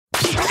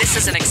This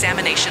is an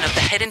examination of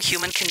the hidden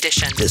human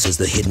condition. This is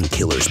the Hidden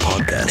Killers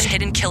Podcast. The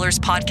Hidden Killers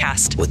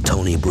Podcast. With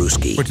Tony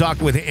Bruschi. We're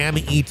talking with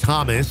M.E.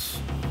 Thomas,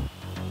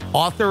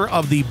 author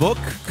of the book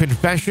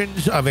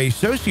Confessions of a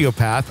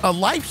Sociopath, A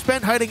Life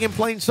Spent Hiding in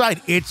Plain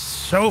Sight. It's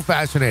so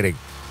fascinating.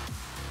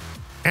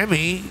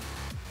 M.E.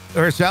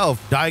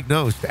 herself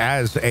diagnosed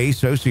as a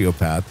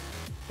sociopath,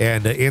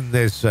 and in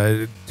this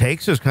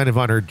takes us kind of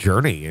on her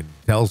journey and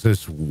tells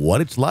us what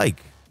it's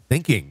like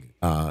thinking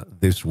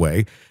this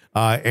way,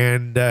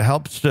 and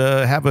helps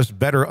have us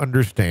better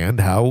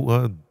understand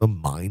how a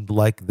mind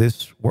like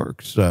this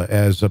works,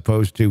 as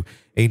opposed to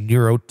a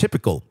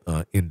neurotypical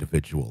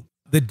individual.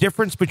 The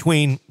difference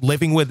between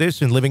living with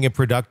this and living a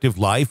productive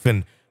life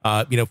and,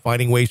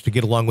 finding ways to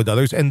get along with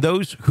others, and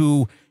those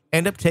who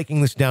end up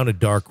taking this down a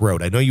dark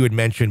road. I know you had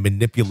mentioned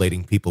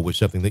manipulating people was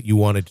something that you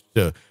wanted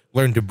to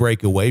learn to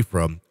break away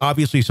from.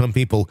 Obviously, some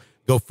people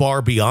go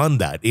far beyond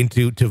that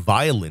into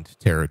violent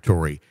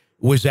territory.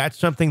 Was that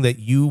something that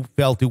you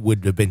felt it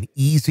would have been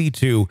easy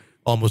to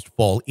almost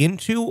fall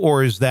into,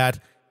 or is that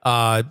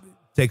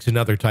takes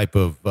another type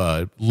of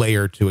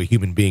layer to a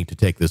human being to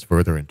take this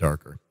further and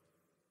darker?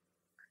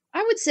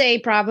 I would say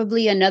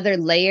probably another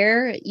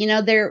layer.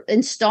 They're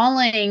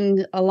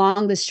installing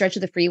along the stretch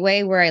of the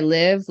freeway where I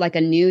live, like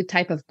a new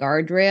type of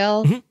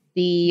guardrail,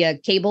 the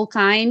cable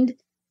kind.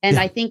 And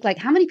I think, like,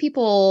 how many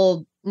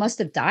people must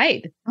have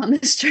died on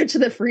this stretch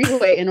of the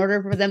freeway in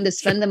order for them to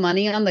spend the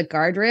money on the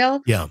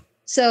guardrail? Yeah.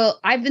 So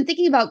I've been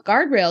thinking about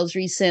guardrails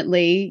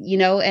recently,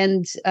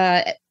 and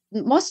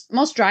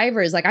most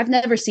drivers, like, I've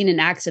never seen an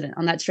accident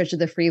on that stretch of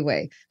the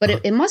freeway, but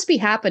it must be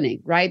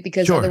happening, right?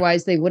 Because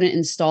otherwise they wouldn't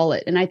install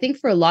it. And I think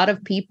for a lot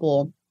of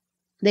people,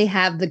 they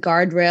have the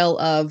guardrail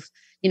of,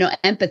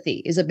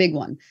 empathy is a big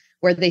one,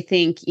 where they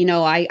think,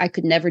 I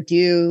could never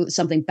do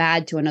something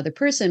bad to another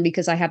person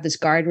because I have this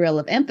guardrail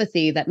of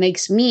empathy that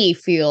makes me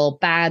feel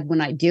bad when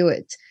I do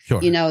it.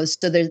 Sure.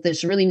 So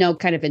there's really no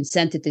kind of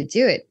incentive to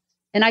do it.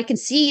 And I can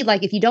see,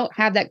 like, if you don't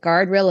have that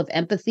guardrail of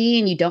empathy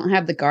and you don't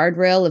have the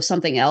guardrail of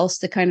something else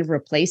to kind of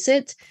replace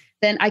it,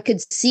 then I could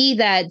see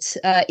that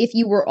if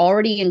you were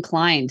already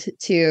inclined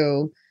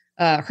to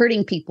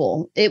hurting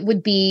people, it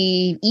would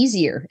be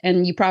easier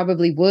and you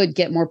probably would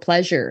get more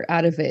pleasure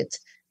out of it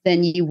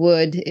than you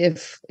would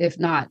if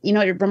not.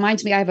 It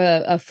reminds me, I have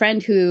a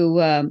friend who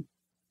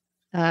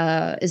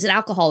is an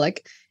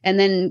alcoholic, and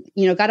then,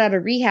 got out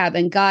of rehab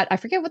and I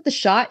forget what the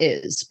shot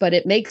is, but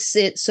it makes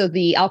it so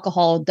the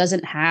alcohol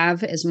doesn't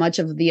have as much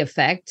of the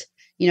effect,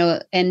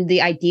 and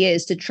the idea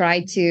is to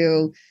try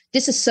to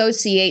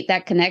disassociate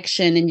that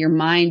connection in your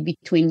mind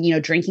between,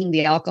 drinking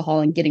the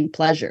alcohol and getting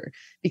pleasure,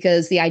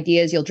 because the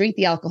idea is you'll drink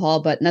the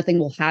alcohol, but nothing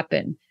will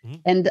happen. Mm-hmm.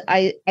 And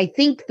I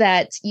think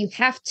that you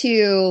have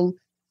to,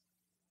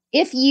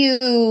 if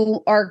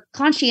you are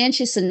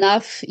conscientious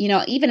enough,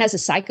 even as a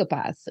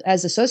psychopath,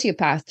 as a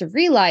sociopath, to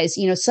realize,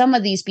 some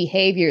of these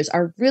behaviors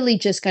are really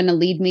just going to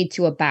lead me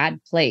to a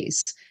bad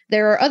place.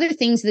 There are other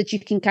things that you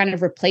can kind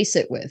of replace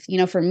it with.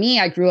 For me,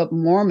 I grew up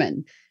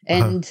Mormon,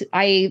 and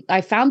I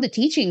found the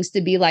teachings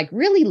to be, like,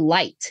 really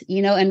light,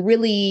 and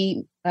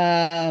really,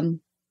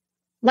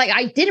 like,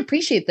 I did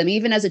appreciate them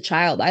even as a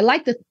child. I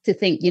like to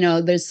think,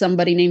 there's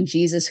somebody named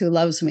Jesus who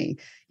loves me.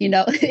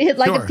 It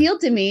appealed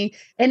to me,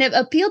 and it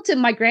appealed to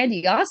my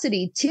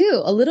grandiosity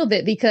too, a little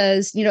bit,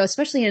 because,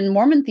 especially in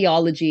Mormon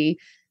theology,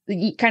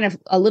 kind of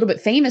a little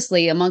bit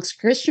famously amongst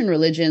Christian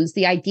religions,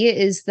 the idea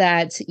is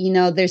that,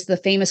 there's the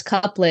famous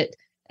couplet,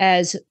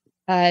 as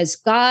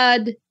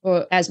God,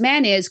 or as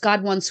man is,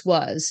 God once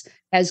was.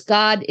 As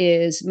God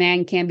is,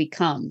 man can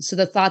become. So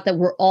the thought that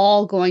we're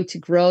all going to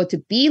grow to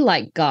be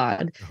like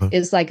God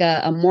is like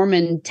a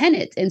Mormon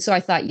tenet. And so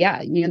I thought,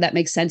 that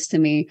makes sense to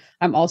me.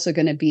 I'm also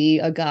going to be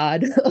a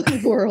God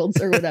of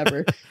worlds or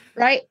whatever,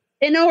 right?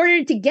 In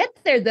order to get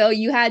there, though,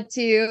 you had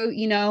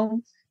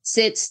to,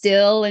 sit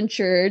still in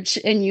church,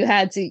 and you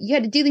had to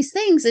do these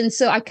things. And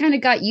so I kind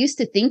of got used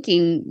to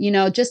thinking,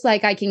 just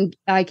like I can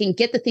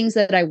get the things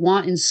that I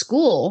want in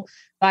school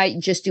by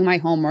just do my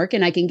homework,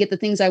 and I can get the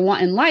things I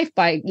want in life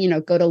by,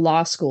 go to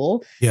law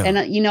school. Yeah. And,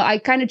 I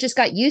kind of just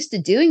got used to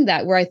doing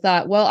that, where I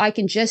thought, well, I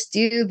can just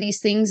do these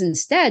things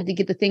instead to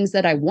get the things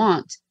that I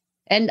want.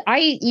 And I,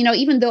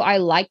 even though I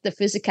like the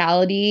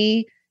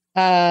physicality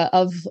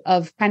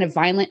of kind of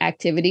violent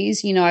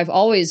activities, I've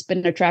always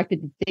been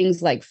attracted to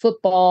things like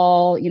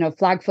football,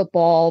 flag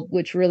football,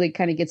 which really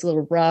kind of gets a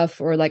little rough,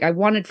 or like I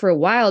wanted for a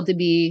while to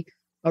be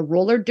a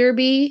roller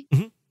derby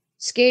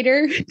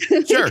skater.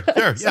 Sure.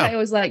 Yeah. I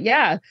was like,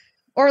 yeah.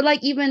 Or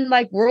like even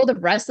like World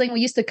of Wrestling. We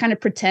used to kind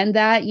of pretend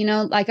that,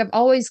 like I've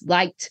always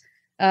liked,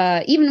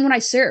 even when I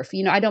surf,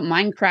 I don't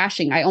mind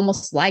crashing. I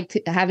almost liked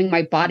having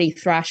my body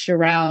thrashed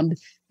around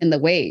in the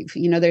wave.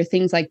 There are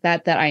things like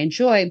that I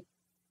enjoy.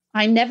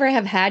 I never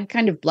have had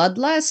kind of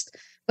bloodlust,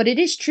 but it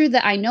is true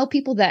that I know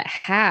people that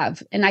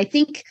have. And I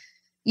think,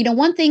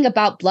 one thing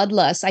about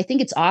bloodlust, I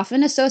think it's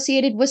often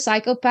associated with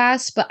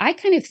psychopaths, but I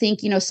kind of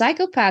think,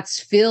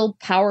 psychopaths feel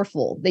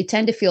powerful. They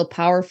tend to feel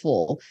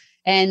powerful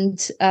and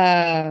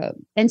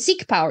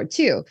seek power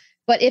too.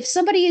 But if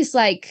somebody is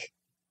like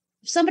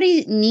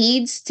somebody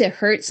needs to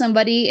hurt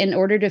somebody in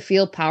order to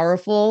feel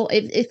powerful,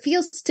 it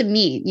feels to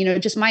me,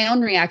 just my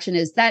own reaction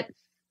is that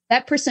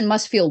that person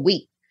must feel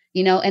weak,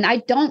 and I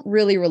don't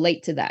really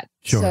relate to that.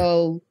 Sure.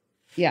 So,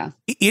 yeah.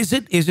 Is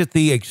it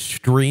the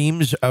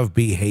extremes of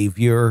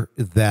behavior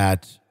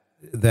that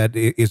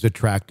is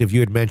attractive? You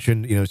had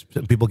mentioned,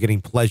 some people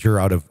getting pleasure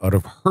out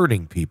of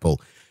hurting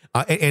people,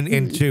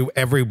 and to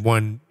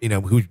everyone,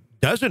 who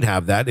doesn't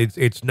have that,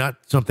 it's not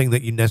something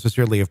that you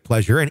necessarily have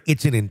pleasure, and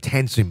it's an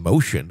intense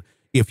emotion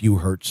if you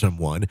hurt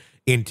someone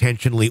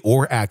intentionally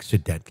or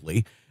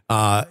accidentally,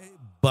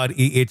 but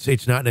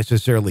it's not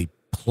necessarily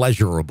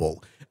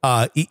pleasurable.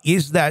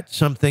 Is that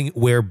something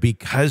where,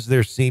 because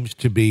there seems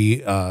to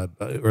be,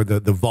 or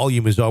the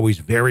volume is always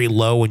very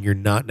low and you're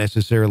not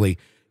necessarily,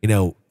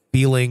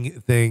 feeling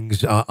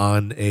things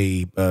on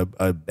a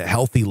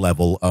healthy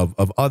level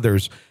of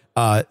others,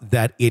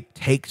 that it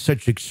takes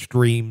such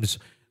extremes,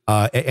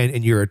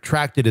 and you're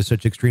attracted to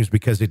such extremes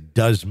because it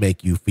does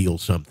make you feel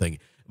something?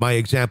 My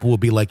example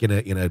would be like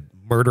in a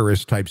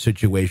murderous type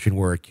situation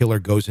where a killer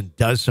goes and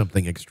does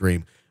something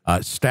extreme,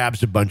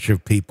 stabs a bunch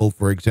of people,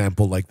 for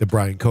example, like the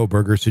Brian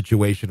Kohberger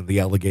situation and the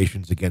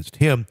allegations against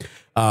him.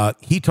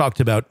 He talked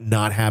about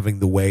not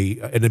having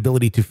an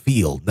ability to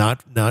feel,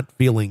 not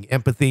feeling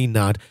empathy,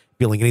 not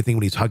feeling anything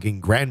when he's hugging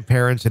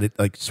grandparents, and it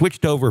like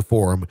switched over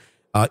for him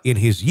in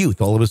his youth.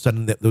 All of a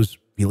sudden, those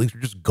feelings were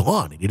just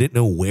gone. He didn't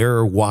know where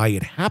or why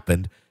it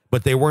happened,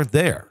 but they weren't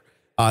there.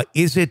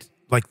 Is it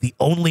like the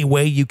only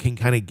way you can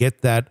kind of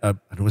get that, I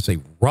don't want to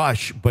say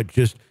rush, but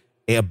just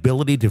a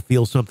ability to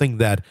feel something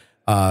that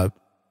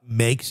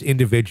makes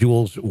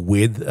individuals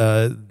with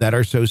that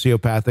are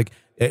sociopathic,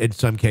 in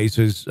some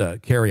cases,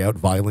 carry out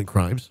violent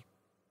crimes?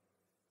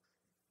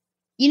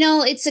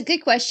 It's a good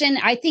question.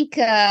 I think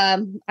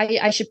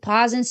I should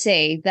pause and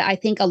say that I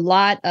think a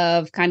lot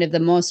of kind of the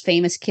most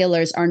famous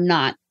killers are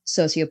not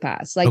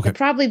sociopaths. Like,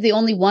 probably the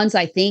only ones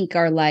I think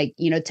are like,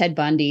 Ted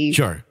Bundy.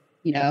 Sure.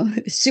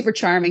 Super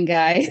charming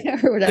guy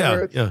or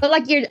whatever. Yeah. But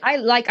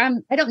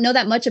I don't know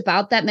that much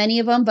about that many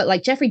of them, but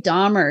like Jeffrey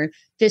Dahmer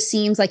just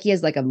seems like he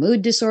has like a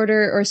mood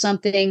disorder or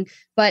something.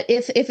 But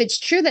if it's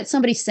true that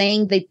somebody's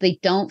saying they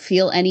don't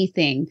feel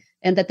anything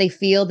and that they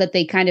feel that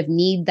they kind of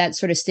need that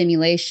sort of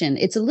stimulation,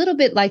 it's a little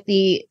bit like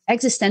the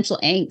existential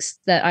angst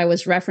that I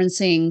was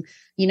referencing,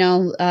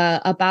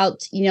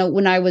 about,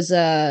 when I was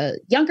a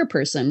younger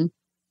person.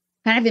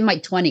 Kind of in my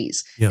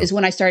 20s is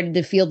when I started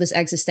to feel this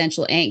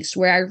existential angst,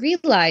 where I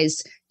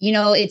realized,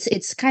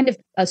 it's kind of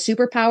a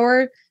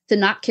superpower to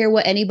not care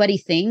what anybody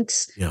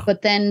thinks. Yeah.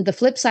 But then the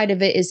flip side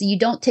of it is you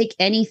don't take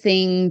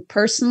anything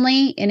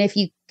personally. And if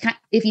you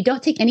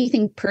don't take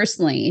anything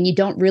personally and you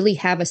don't really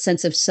have a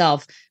sense of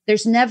self,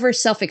 there's never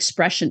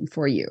self-expression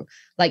for you.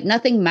 Like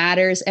nothing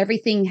matters.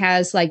 Everything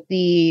has like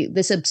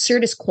this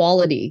absurdist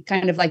quality,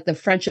 kind of like the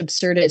French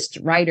absurdist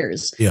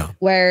writers,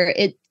 where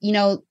it,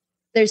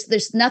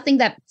 there's nothing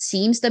that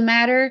seems to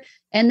matter.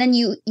 And then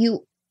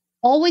you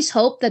always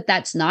hope that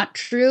that's not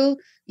true.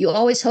 You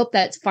always hope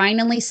that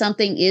finally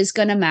something is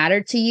going to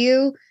matter to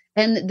you.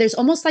 And there's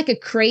almost like a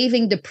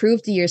craving to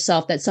prove to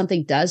yourself that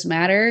something does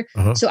matter.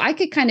 So I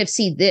could kind of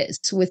see this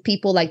with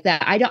people like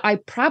that. I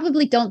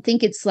probably don't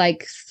think it's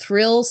like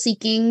thrill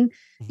seeking,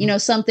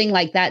 something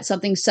like that,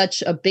 something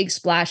such a big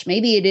splash.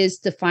 Maybe it is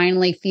to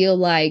finally feel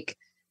like,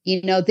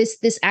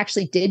 this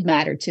actually did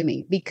matter to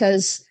me.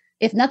 Because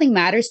if nothing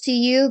matters to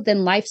you,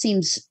 then life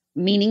seems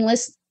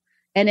meaningless.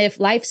 And if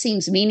life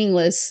seems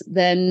meaningless,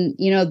 then,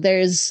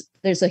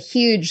 there's a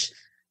huge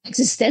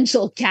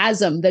existential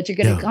chasm that you're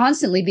going to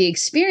constantly be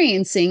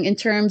experiencing in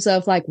terms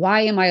of like,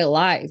 why am I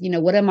alive?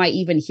 What am I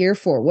even here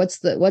for? What's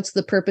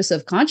the purpose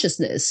of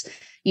consciousness?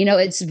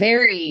 It's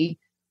very,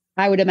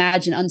 I would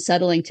imagine,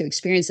 unsettling to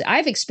experience it.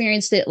 I've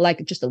experienced it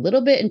like just a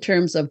little bit in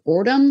terms of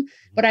boredom,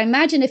 but I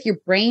imagine if your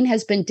brain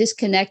has been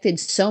disconnected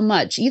so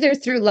much, either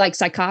through like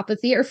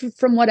psychopathy or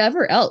from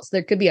whatever else,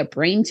 there could be a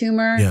brain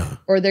tumor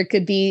or there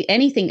could be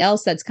anything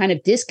else that's kind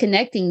of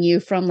disconnecting you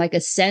from like a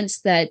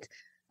sense that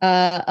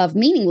of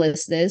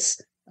meaninglessness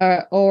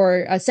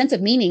or a sense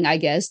of meaning, I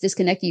guess,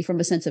 disconnect you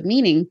from a sense of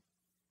meaning,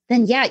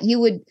 then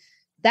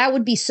that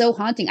would be so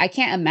haunting. I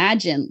can't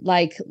imagine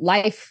like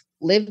life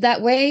lived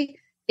that way.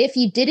 If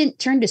you didn't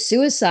turn to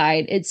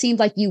suicide, it seemed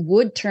like you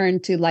would turn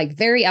to like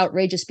very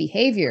outrageous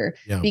behavior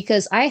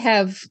because I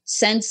have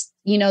sensed,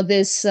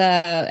 this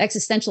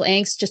existential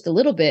angst just a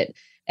little bit.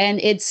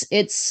 And it's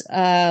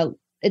the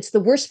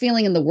worst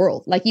feeling in the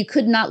world. Like you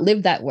could not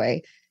live that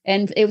way.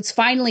 And it was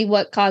finally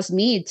what caused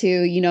me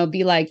to,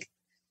 be like,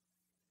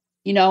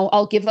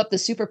 I'll give up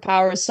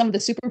some of the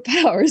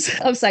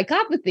superpowers of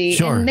psychopathy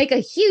and make a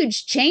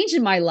huge change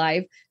in my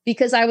life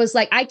because I was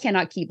like, I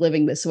cannot keep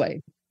living this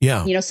way.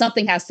 Yeah.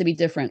 Something has to be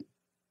different.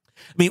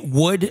 I mean,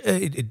 would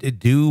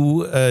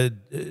do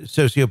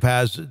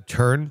sociopaths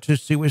turn to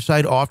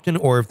suicide often?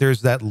 Or if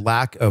there's that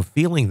lack of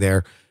feeling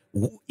there,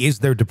 is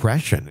there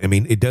depression? I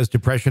mean, does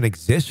depression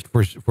exist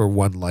for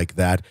one like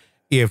that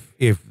if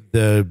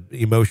the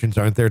emotions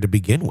aren't there to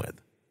begin with?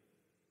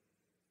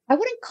 I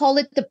wouldn't call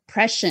it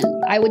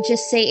depression. I would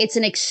just say it's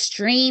an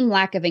extreme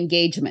lack of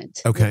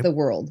engagement with the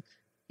world.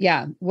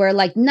 Yeah, where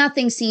like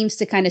nothing seems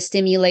to kind of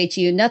stimulate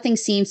you, nothing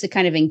seems to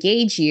kind of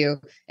engage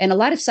you. And a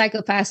lot of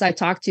psychopaths I've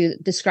talked to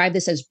describe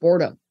this as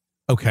boredom.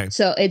 Okay.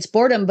 So it's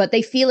boredom, but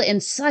they feel it in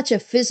such a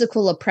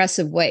physical,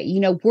 oppressive way,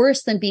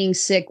 worse than being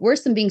sick,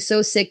 worse than being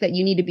so sick that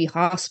you need to be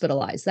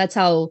hospitalized. That's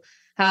how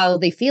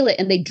they feel it,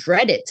 and they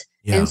dread it.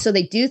 Yeah. And so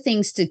they do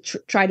things to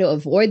try to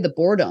avoid the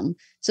boredom.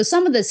 So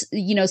some of this,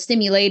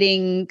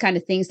 stimulating kind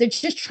of things, they're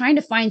just trying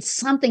to find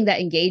something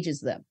that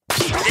engages them.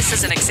 This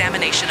is an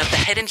examination of the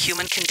hidden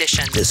human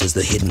condition. This is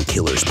the Hidden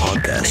Killers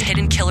Podcast. The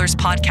Hidden Killers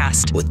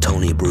Podcast. With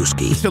Tony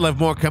Bruschi. We still have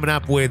more coming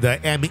up with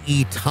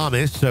M.E.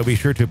 Thomas, so be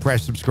sure to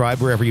press subscribe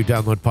wherever you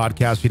download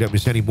podcasts. So you don't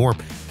miss any more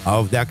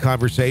of that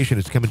conversation.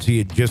 It's coming to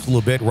you just a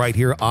little bit right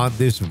here on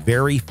this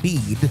very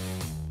feed.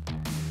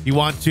 If you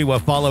want to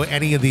follow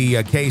any of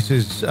the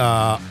cases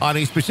on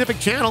a specific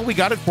channel, we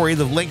got it for you.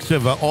 The links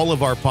of all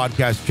of our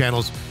podcast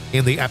channels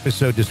in the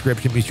episode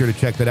description. Be sure to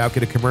check that out.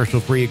 Get a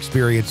commercial-free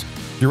experience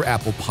through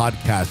Apple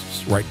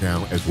Podcasts right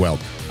now as well.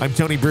 I'm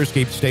Tony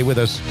Bruschi. Stay with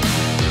us.